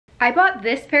I bought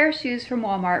this pair of shoes from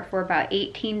Walmart for about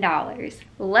 $18.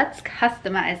 Let's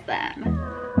customize them.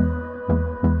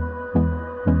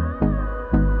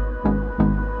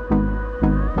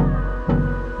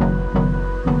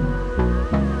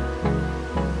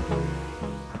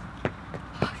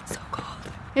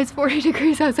 It's 40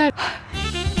 degrees outside.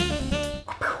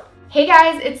 Hey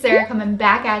guys, it's Sarah coming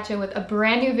back at you with a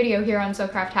brand new video here on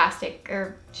SoCraftastic,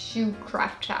 or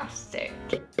SoCraftastic.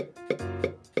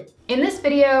 In this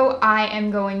video, I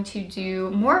am going to do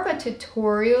more of a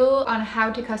tutorial on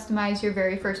how to customize your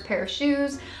very first pair of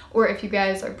shoes, or if you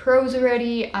guys are pros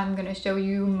already, I'm gonna show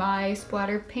you my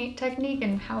splatter paint technique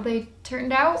and how they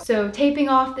turned out. So taping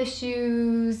off the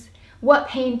shoes, what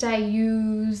paint I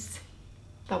use,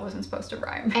 that wasn't supposed to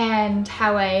rhyme, and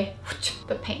how I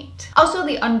the paint. Also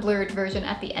the unblurred version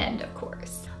at the end, of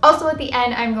course. Also at the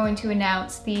end, I'm going to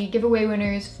announce the giveaway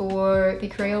winners for the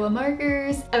Crayola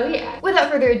markers. Oh yeah. Without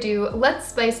further ado, let's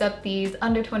spice up these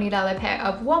under $20 pair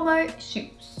of Walmart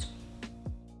shoes.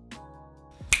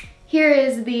 Here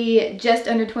is the just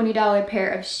under $20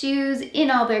 pair of shoes in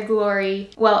all their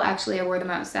glory. Well, actually I wore them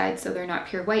outside, so they're not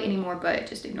pure white anymore, but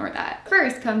just ignore that.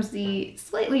 First comes the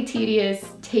slightly tedious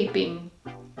taping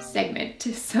segment.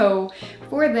 So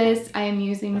for this, I am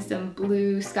using some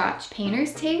blue Scotch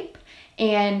painter's tape,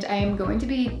 and I am going to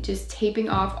be just taping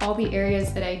off all the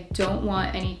areas that I don't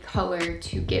want any color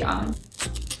to get on.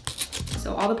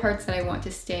 So all the parts that I want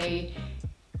to stay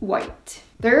white.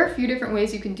 There are a few different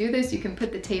ways you can do this. You can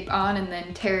put the tape on and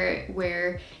then tear it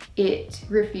where it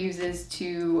refuses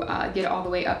to get all the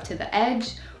way up to the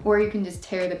edge, or you can just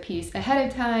tear the piece ahead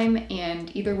of time,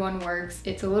 and either one works.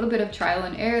 It's a little bit of trial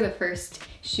and error the first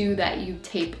shoe that you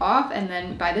tape off, and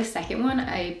then by the second one,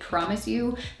 I promise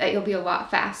you that you'll be a lot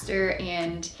faster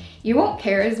and you won't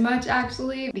care as much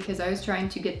actually, because I was trying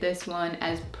to get this one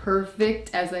as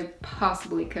perfect as I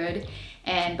possibly could.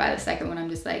 And by the second one,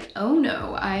 I'm just like, oh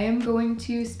no, I am going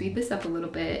to speed this up a little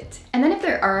bit. And then if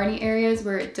there are any areas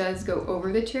where it does go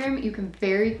over the trim, you can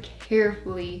very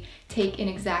carefully take an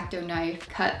X-Acto knife,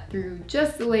 cut through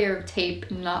just the layer of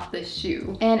tape, not the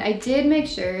shoe. And I did make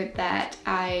sure that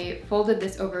I folded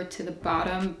this over to the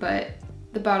bottom, but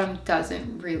the bottom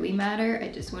doesn't really matter. I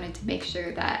just wanted to make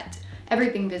sure that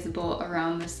everything visible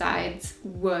around the sides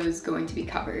was going to be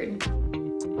covered.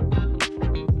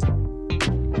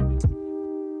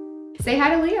 Say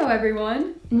hi to Leo,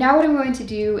 everyone. Now what I'm going to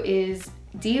do is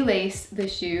delace the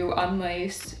shoe,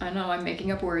 unlace. I know I'm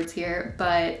making up words here,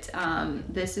 but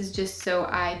this is just so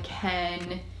I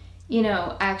can, you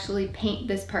know, actually paint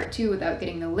this part too without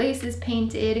getting the laces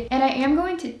painted. And I am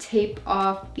going to tape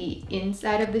off the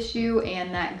inside of the shoe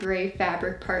and that gray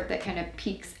fabric part that kind of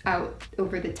peeks out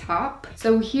over the top.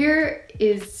 So here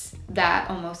is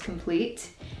that almost complete.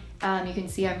 You can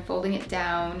see I'm folding it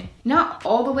down, not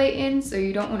all the way in, so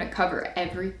you don't want to cover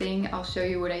everything. I'll show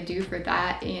you what I do for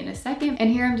that in a second.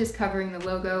 And here I'm just covering the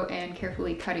logo and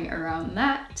carefully cutting around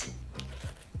that.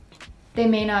 They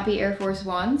may not be Air Force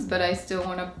Ones, but I still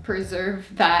want to preserve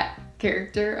that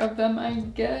character of them, I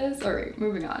guess. All right,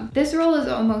 moving on. This roll is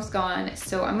almost gone,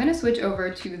 so I'm gonna switch over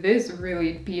to this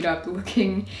really beat up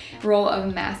looking roll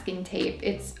of masking tape.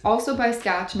 It's also by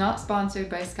Scotch, not sponsored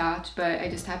by Scotch, but I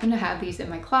just happen to have these in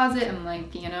my closet. I'm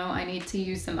like, you know, I need to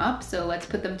use them up, so let's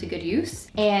put them to good use.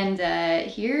 And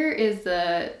here is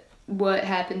what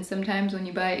happens sometimes when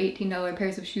you buy $18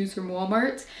 pairs of shoes from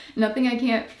Walmart. Nothing I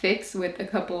can't fix with a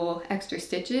couple extra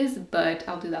stitches, but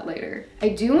I'll do that later. I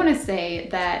do want to say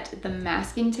that the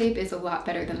masking tape is a lot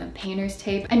better than the painter's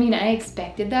tape. I mean, I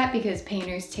expected that because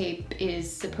painter's tape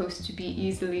is supposed to be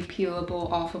easily peelable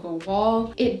off of a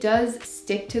wall. It does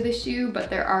stick to the shoe, but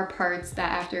there are parts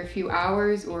that after a few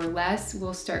hours or less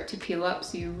will start to peel up,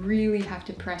 so you really have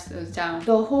to press those down.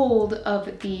 The hold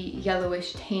of the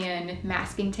yellowish tan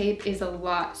masking tape is a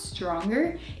lot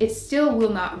stronger. It still will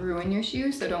not ruin your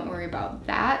shoe, so don't worry about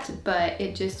that, but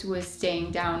it just was staying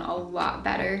down a lot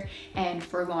better and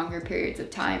for longer periods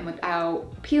of time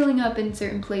without peeling up in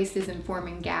certain places and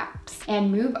forming gaps.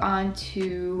 And move on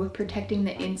to protecting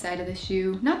the inside of the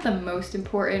shoe. Not the most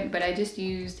important, but I just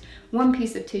used one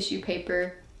piece of tissue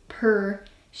paper per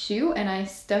shoe and I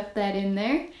stuffed that in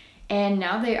there. And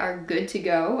now they are good to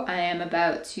go. I am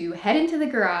about to head into the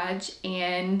garage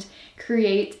and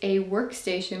create a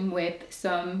workstation with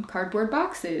some cardboard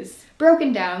boxes.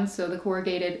 Broken down so the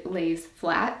corrugated lays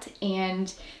flat,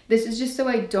 and this is just so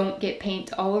I don't get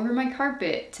paint all over my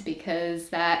carpet because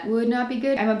that would not be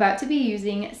good. I'm about to be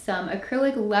using some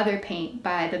acrylic leather paint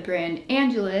by the brand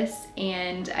Angelus,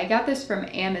 and I got this from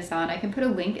Amazon. I can put a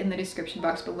link in the description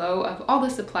box below of all the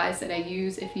supplies that I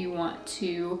use if you want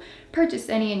to purchase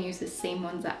any and use the same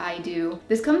ones that I do.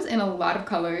 This comes in a lot of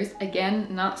colors. Again,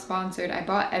 not sponsored. I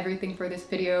bought everything for this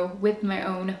video with my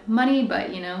own money,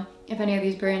 but you know, if any of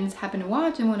these brands happen to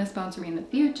watch and want to sponsor me in the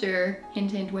future,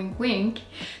 hint hint wink wink,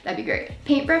 that'd be great.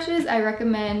 Paintbrushes, I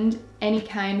recommend any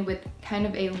kind with kind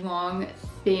of a long,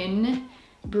 thin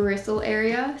bristle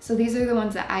area. So these are the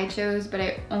ones that I chose, but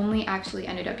I only actually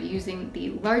ended up using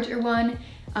the larger one.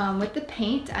 With the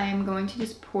paint, I'm going to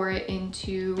just pour it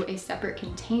into a separate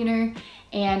container,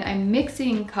 and I'm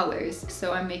mixing colors.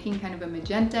 So I'm making kind of a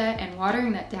magenta and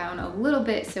watering that down a little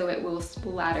bit so it will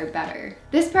splatter better.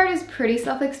 This part is pretty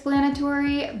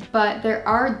self-explanatory, but there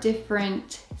are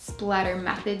different splatter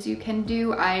methods you can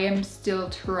do. I am still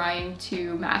trying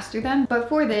to master them, but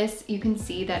for this you can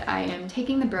see that I am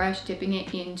taking the brush, dipping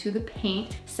it into the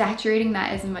paint, saturating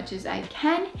that as much as I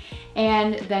can,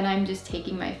 and then I'm just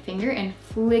taking my finger and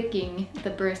flicking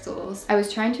the bristles. I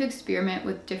was trying to experiment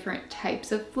with different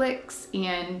types of flicks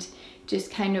and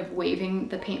just kind of waving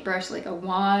the paintbrush like a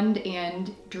wand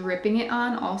and dripping it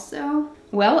on also.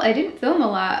 Well, I didn't film a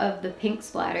lot of the pink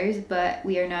splatters, but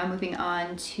we are now moving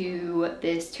on to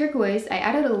this turquoise. I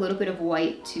added a little bit of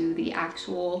white to the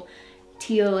actual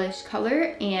tealish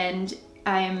color, and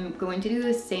I'm going to do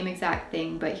the same exact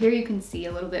thing, but here you can see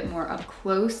a little bit more up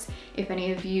close. If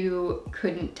any of you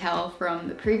couldn't tell from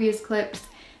the previous clips,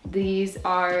 these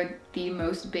are the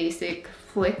most basic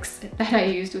flicks that I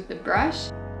used with the brush.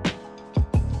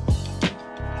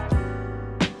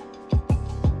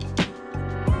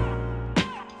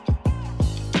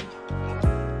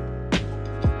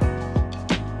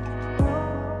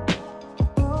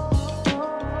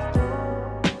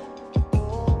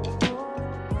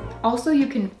 Also, you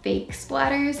can fake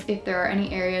splatters if there are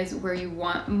any areas where you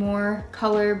want more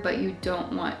color but you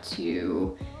don't want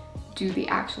to do the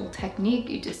actual technique.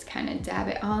 You just kind of dab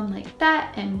it on like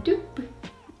that and doop.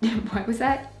 What was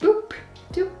that? Boop,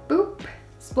 doop, boop.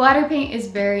 Splatter paint is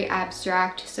very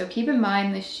abstract, so keep in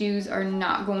mind the shoes are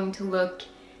not going to look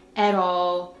at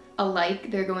all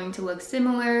alike. They're going to look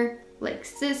similar, like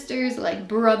sisters, like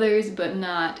brothers, but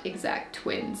not exact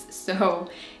twins. So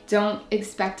don't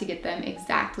expect to get them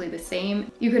exactly the same.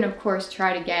 You can of course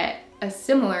try to get a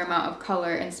similar amount of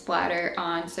color and splatter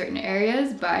on certain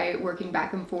areas by working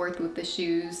back and forth with the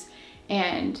shoes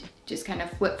and just kind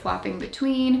of flip-flopping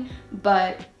between,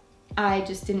 but I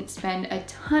just didn't spend a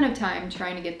ton of time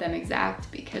trying to get them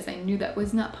exact because I knew that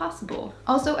was not possible.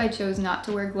 Also, I chose not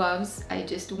to wear gloves. I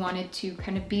just wanted to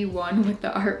kind of be one with the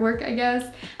artwork, I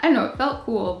guess. I don't know, it felt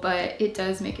cool, but it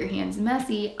does make your hands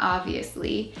messy,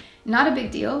 obviously. Not a big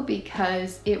deal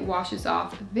because it washes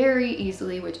off very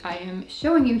easily, which I am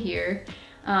showing you here.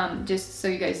 Just so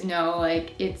you guys know,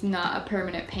 like, it's not a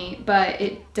permanent paint, but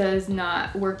it does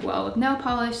not work well with nail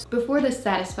polish. Before the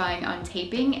satisfying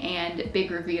untaping and big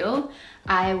reveal,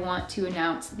 I want to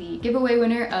announce the giveaway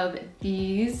winner of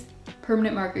these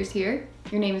permanent markers here.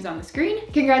 Your name is on the screen.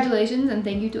 Congratulations and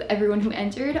thank you to everyone who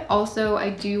entered. Also, I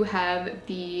do have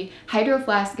the Hydro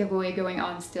Flask giveaway going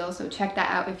on still, so check that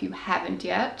out if you haven't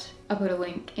yet. I'll put a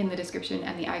link in the description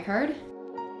and the iCard.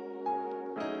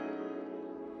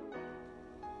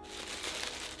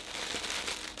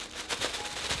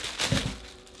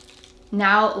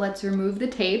 Now let's remove the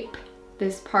tape.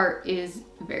 This part is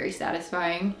very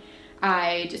satisfying.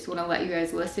 I just want to let you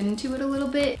guys listen to it a little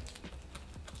bit.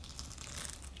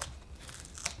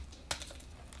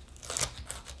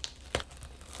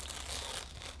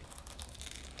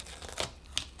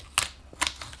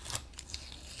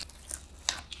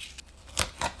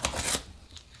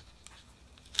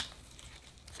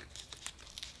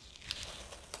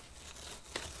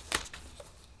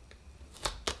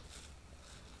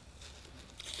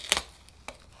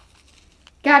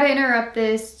 Gotta interrupt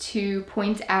this to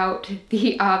point out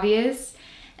the obvious,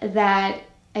 that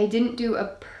I didn't do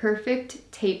a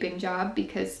perfect taping job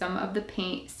because some of the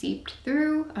paint seeped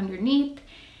through underneath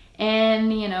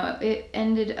and, you know, it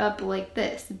ended up like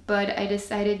this. But I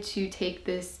decided to take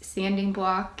this sanding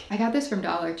block. I got this from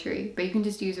Dollar Tree, but you can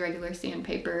just use regular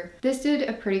sandpaper. This did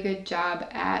a pretty good job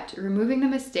at removing the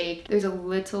mistake. There's a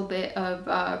little bit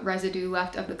of residue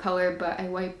left of the color, but I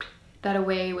wiped that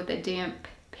away with a damp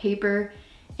paper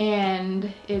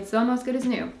and it's almost good as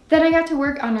new. Then I got to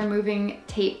work on removing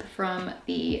tape from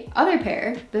the other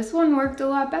pair. This one worked a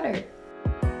lot better.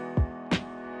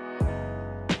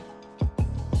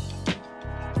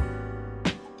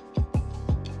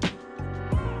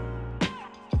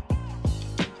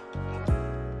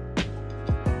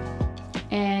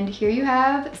 And here you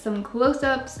have some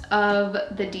close-ups of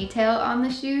the detail on the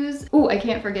shoes. Oh, I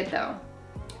can't forget though.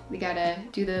 We gotta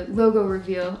do the logo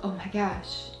reveal. Oh my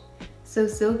gosh. So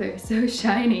silver, so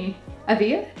shiny.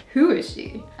 Avia? Who is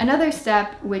she? Another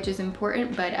step, which is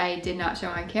important but I did not show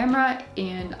on camera,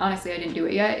 and honestly I didn't do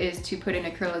it yet, is to put an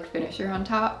acrylic finisher on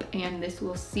top, and this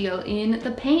will seal in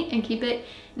the paint and keep it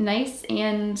nice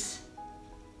and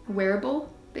wearable,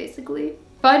 basically.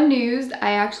 Fun news,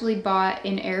 I actually bought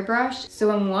an airbrush.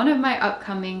 So in one of my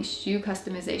upcoming shoe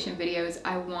customization videos,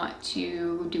 I want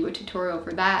to do a tutorial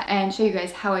for that and show you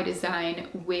guys how I design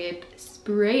with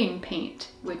spraying paint,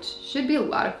 which should be a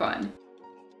lot of fun.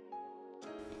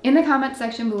 In the comment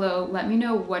section below, let me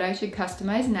know what I should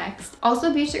customize next.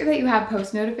 Also, be sure that you have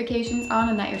post notifications on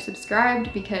and that you're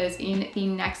subscribed, because in the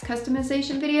next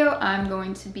customization video, I'm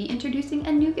going to be introducing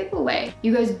a new giveaway.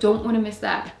 You guys don't want to miss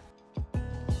that.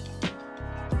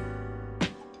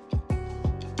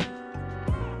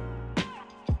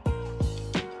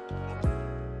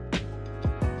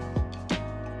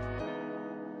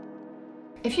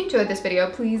 If you enjoyed this video,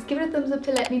 please give it a thumbs up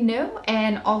to let me know,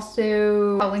 and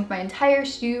also I'll link my entire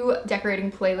shoe decorating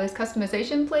playlist,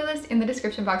 customization playlist, in the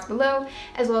description box below,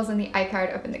 as well as in the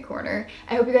iCard up in the corner.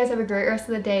 I hope you guys have a great rest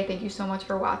of the day. Thank you so much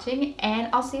for watching, and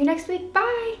I'll see you next week.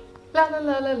 Bye! La la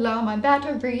la la la, my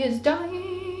battery is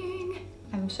dying.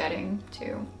 I'm shedding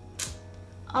too.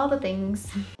 All the things.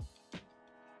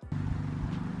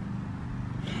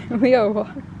 We are